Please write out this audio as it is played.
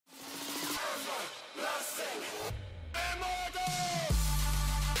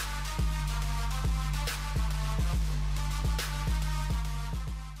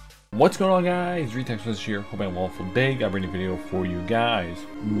What's going on, guys? Retext was here. Hope I'm well for day. I bring a video for you guys.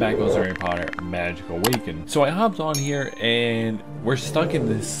 Back goes Harry Potter Magic Awaken. So I hopped on here and we're stuck in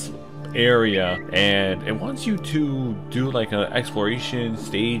this area and it wants you to do like an exploration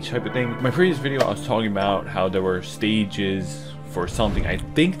stage type of thing. In my previous video I was talking about how there were stages for something. I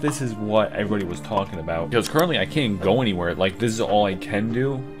think this is what everybody was talking about because currently I can't go anywhere. Like, this is all I can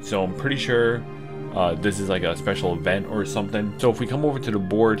do, so I'm pretty sure this is like a special event or something. So if we come over to the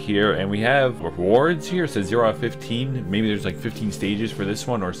board here and we have rewards here, it says 0 out of 15. Maybe there's like 15 stages for this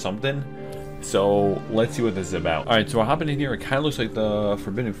one or something. So let's see what this is about. Alright, so we're hopping in here. It kind of looks like the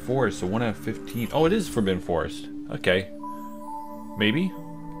Forbidden Forest. So 1 out of 15. Oh, it is Forbidden Forest. Okay. Maybe.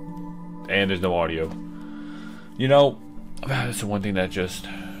 And there's no audio. You know, that's the one thing that just...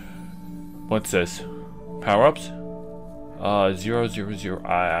 What's this? Power-ups? 0, 0, 0.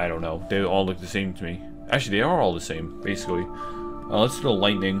 I don't know. They all look the same to me. Actually, they are all the same, basically. Let's do the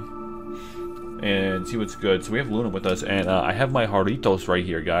lightning and see what's good. So we have Luna with us, and I have my Jarritos right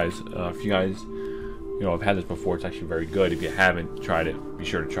here, guys. If you guys, have had this before, it's actually very good. If you haven't tried it, be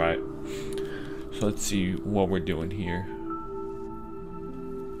sure to try it. So let's see what we're doing here.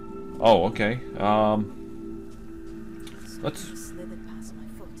 Oh, okay. Let's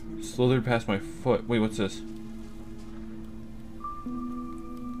slither past my foot. Wait, what's this?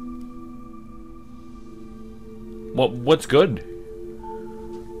 What's good?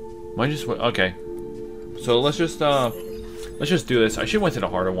 Mine just went, okay. So let's just do this. I should went to the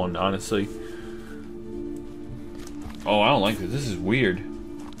harder one, honestly. Oh, I don't like this. This is weird.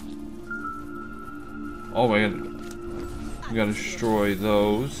 Oh my god. We gotta destroy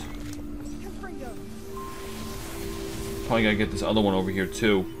those. Probably gotta get this other one over here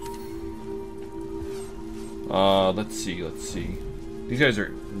too. Let's see. These guys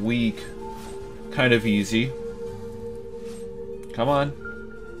are weak. Kind of easy. Come on.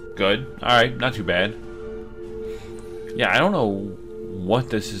 Good. Alright, not too bad. Yeah, I don't know what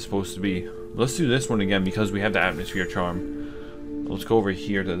this is supposed to be. Let's do this one again because we have the atmosphere charm. Let's go over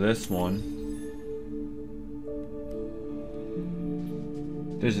here to this one.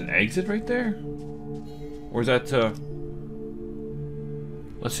 There's an exit right there? Or is that to...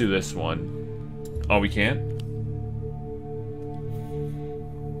 Let's do this one. Oh, we can't?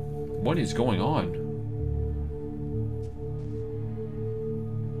 What is going on?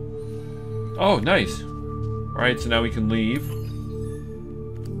 Oh, nice. Alright, so now we can leave.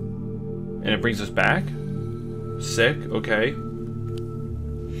 And it brings us back. Sick, okay.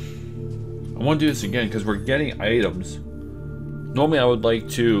 I want to do this again because we're getting items. Normally I would like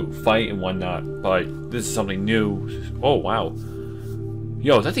to fight and whatnot, but this is something new. Oh, wow.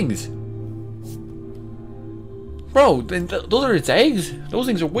 Yo, that thing is... Bro, those are its eggs? Those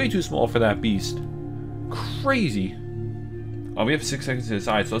things are way too small for that beast. Crazy. Oh, we have 6 seconds to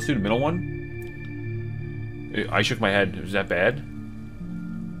decide, so let's do the middle one. I shook my head. Is that bad?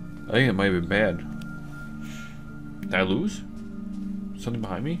 I think it might have been bad. Did I lose? Something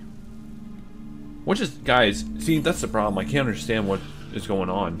behind me? What just... Guys, see, that's the problem. I can't understand what is going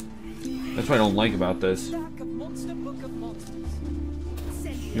on. That's what I don't like about this. You know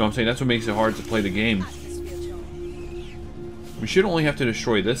what I'm saying? That's what makes it hard to play the game. We should only have to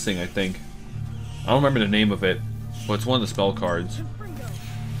destroy this thing, I think. I don't remember the name of it, but it's one of the spell cards.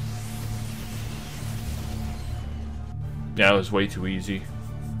 Yeah, that was way too easy.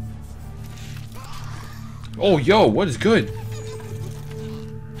 Oh, yo, what is good?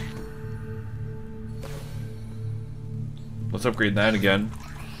 Let's upgrade that again.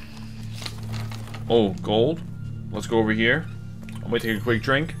 Oh, gold. Let's go over here. I'm gonna take a quick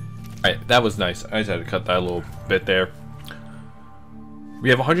drink. Alright, that was nice. I just had to cut that a little bit there. We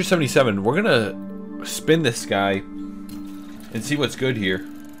have 177. We're gonna spin this guy and see what's good here.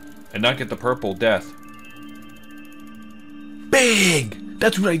 And not get the purple death. Big!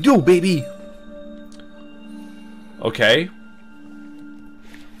 That's what I do, baby! Okay.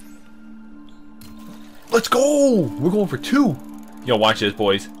 Let's go! We're going for 2. Yo, watch this,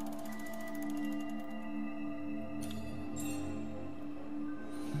 boys.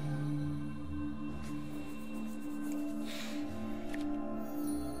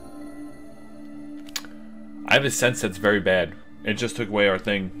 I have a sense that's very bad. It just took away our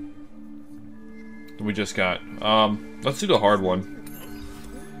thing that we just got. Let's do the hard one.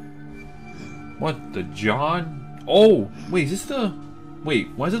 What, the John? Oh, wait, is this the... Wait,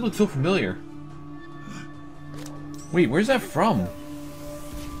 why does it look so familiar? Wait, where's that from?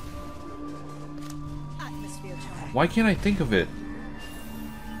 Why can't I think of it?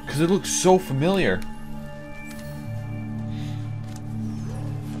 Because it looks so familiar.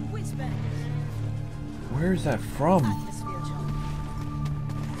 Where is that from?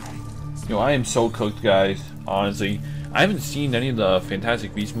 Yo, I am so cooked, guys. Honestly, I haven't seen any of the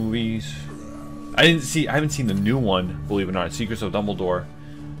Fantastic Beasts movies. I haven't seen the new one, believe it or not, Secrets of Dumbledore,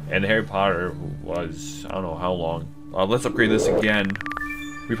 and Harry Potter was, I don't know how long. Let's upgrade this again.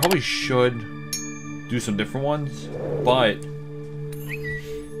 We probably should do some different ones, but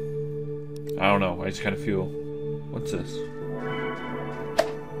I don't know. I just kind of feel, what's this?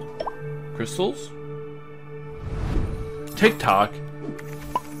 Crystals? TikTok?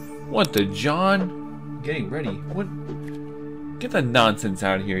 What the John? Getting ready. What? Get that nonsense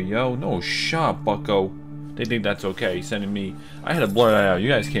out of here, yo. No shot, bucko. They think that's okay, sending me. I had to blur that out. You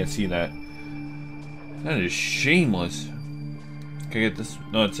guys can't see that. That is shameless. Can I get this?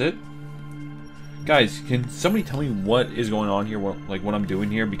 No, that's it? Guys, can somebody tell me what is going on here? What I'm doing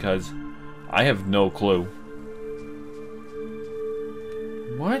here? Because I have no clue.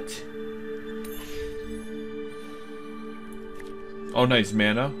 What? Oh, nice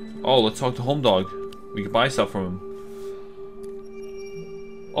mana. Oh, let's talk to Home Dog. We can buy stuff from him.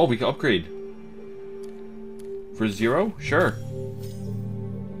 Oh, we can upgrade. For 0? Sure.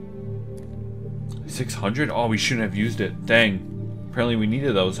 600? Oh, we shouldn't have used it. Dang. Apparently we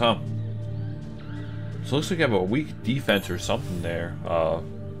needed those, huh? So it looks like I have a weak defense or something there. A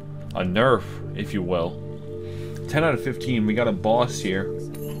nerf, if you will. 10 out of 15. We got a boss here.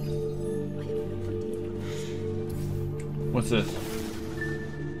 What's this?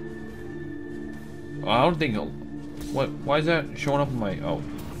 Oh, I don't think... What? Why is that showing up on my... Oh.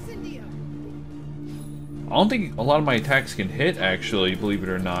 I don't think a lot of my attacks can hit, actually, believe it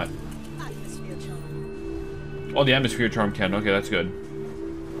or not. Oh, the Atmosphere Charm can. Okay, that's good.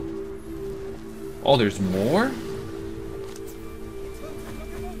 Oh, there's more?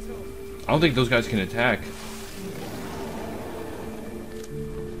 I don't think those guys can attack.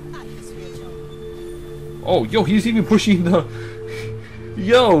 Oh, yo, he's even pushing the...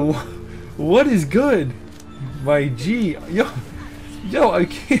 Yo! What is good? My G. Yo, I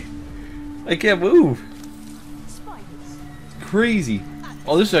can't move. Crazy.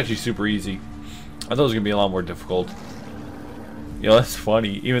 Oh, this is actually super easy. I thought it was gonna be a lot more difficult. Yo, that's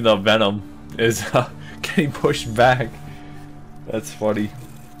funny. Even though Venom is getting pushed back. That's funny.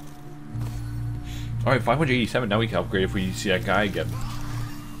 Alright, 587. Now we can upgrade if we see that guy again.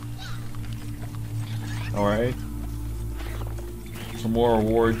 Alright. Some more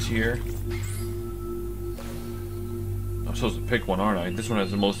rewards here. I'm supposed to pick one, aren't I? This one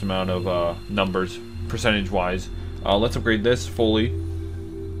has the most amount of numbers, percentage-wise. Let's upgrade this fully.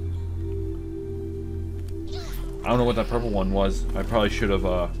 I don't know what that purple one was. I probably should have,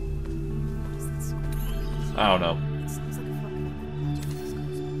 I don't know.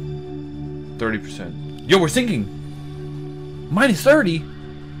 30%. Yo, we're sinking! Minus 30?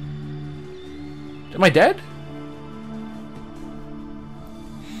 Am I dead?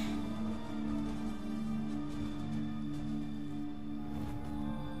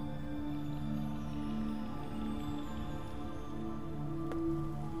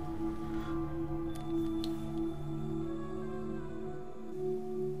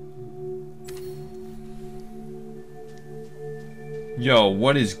 Yo,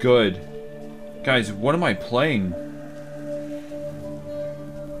 what is good? Guys, what am I playing?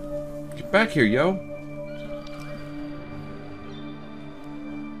 Get back here, yo.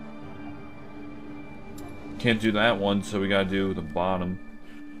 Can't do that one, so we gotta do the bottom.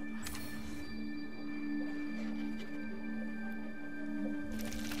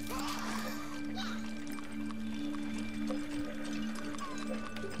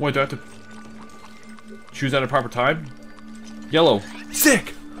 Wait, do I have to choose at a proper time? Yellow.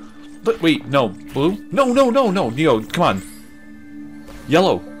 Sick! But wait, no. Blue? No. Yo, come on.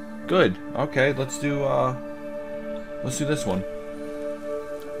 Yellow. Good. Okay, let's do this one.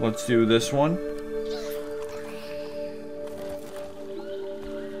 Let's do this one.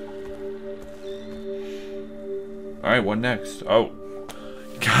 Alright, what next? Oh.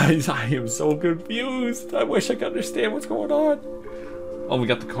 Guys, I am so confused. I wish I could understand what's going on. Oh, we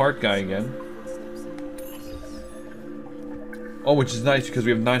got the cart guy again. Oh, which is nice because we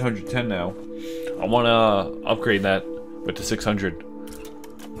have 910 now. I want to upgrade that with the 600.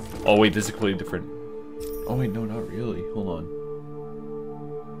 Oh, wait, this is completely different. Oh, wait, no, not really. Hold on.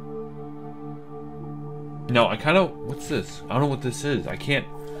 No, I kind of... What's this? I don't know what this is. I can't...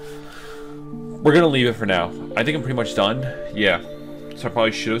 We're going to leave it for now. I think I'm pretty much done. Yeah. So I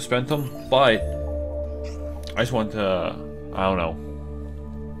probably should have spent them, but... I just want to... I don't know.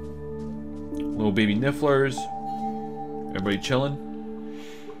 Little baby nifflers. Everybody chilling?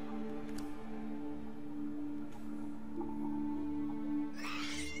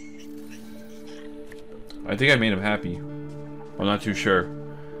 I think I made him happy. I'm not too sure.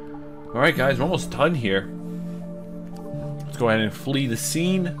 Alright guys, we're almost done here. Let's go ahead and flee the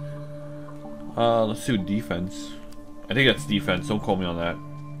scene. Let's do defense. I think that's defense, don't quote me on that.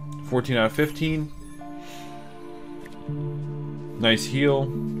 14 out of 15. Nice heal.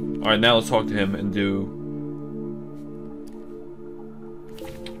 Alright, now let's talk to him and do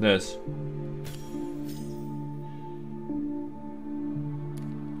this.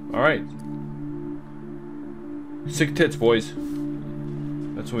 Alright. Sick tits, boys.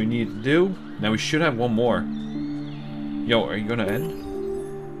 That's what we need to do. Now we should have one more. Yo, are you gonna end?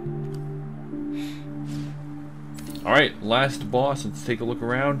 Alright, last boss. Let's take a look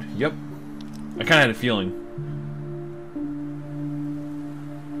around. Yep. I kinda had a feeling.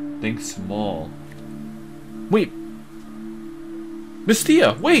 Think small. Wait.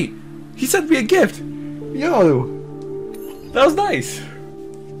 Mistia, wait! He sent me a gift! Yo! That was nice!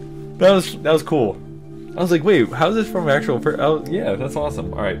 That was cool. I was like, wait, how's this from actual yeah, that's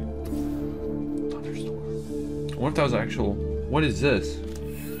awesome. Alright. Thunderstorm. I wonder if that was actual. What is this?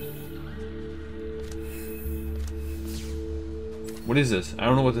 What is this? I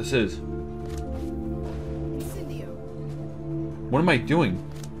don't know what this is. What am I doing?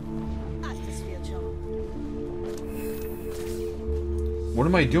 What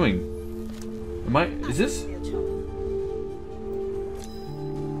am I doing? Is this?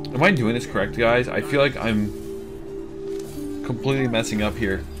 Am I doing this correct, guys? I feel like I'm completely messing up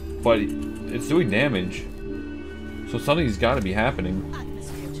here, but it's doing damage. So something's got to be happening.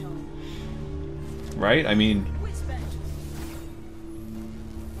 Right? I mean,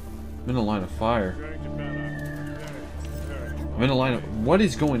 I'm in a line of fire. I'm in a line of... What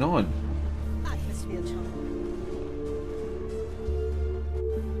is going on?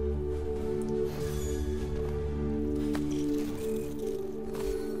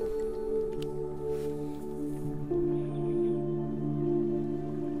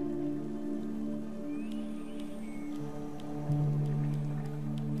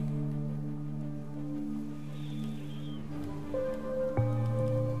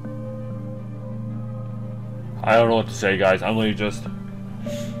 I don't know what to say, guys. I'm literally just...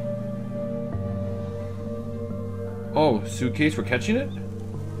 Oh, Suitcase, we're catching it?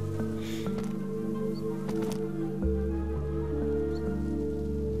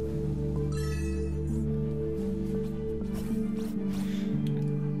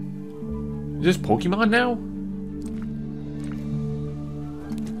 Is this Pokemon now?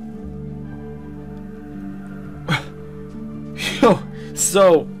 Yo,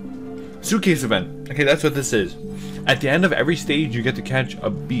 so... Suitcase event. Okay, that's what this is. At the end of every stage, you get to catch a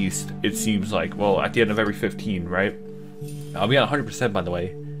beast, it seems like. Well, at the end of every 15, right? I'll be on 100%, by the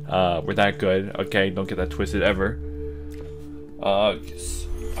way. We're that good. Okay, don't get that twisted ever. I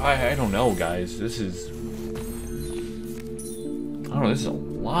don't know, guys. This is... I don't know, this is a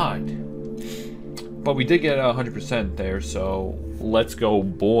lot. But we did get 100% there, so let's go,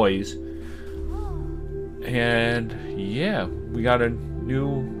 boys. And, yeah, we got a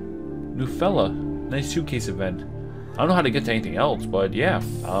new fella. Nice Suitcase event. I don't know how to get to anything else, but yeah.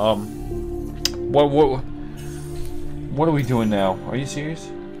 What are we doing now? Are you serious?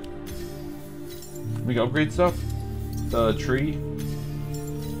 We can upgrade stuff? The tree?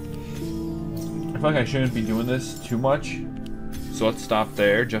 I feel like I shouldn't be doing this too much. So let's stop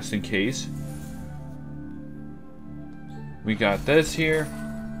there, just in case. We got this here.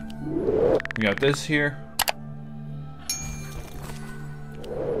 We got this here.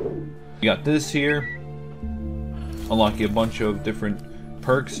 We got this here. Unlocking a bunch of different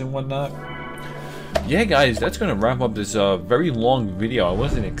perks and whatnot. Yeah, guys, that's gonna wrap up this very long video. I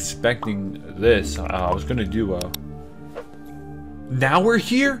wasn't expecting this. I was gonna do a... Now we're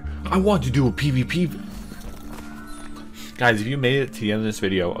here? I want to do a PvP. Guys, if you made it to the end of this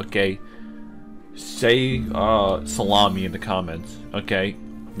video, okay, say salami in the comments, okay?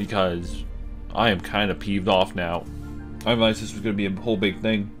 Because I am kind of peeved off now. I realized this was gonna be a whole big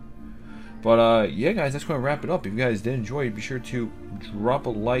thing. But, yeah, guys, that's going to wrap it up. If you guys did enjoy it, be sure to drop a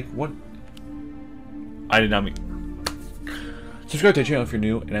like. What? I did not mean... Subscribe to the channel if you're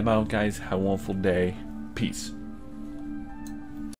new. And I'm out, guys. Have a wonderful day. Peace.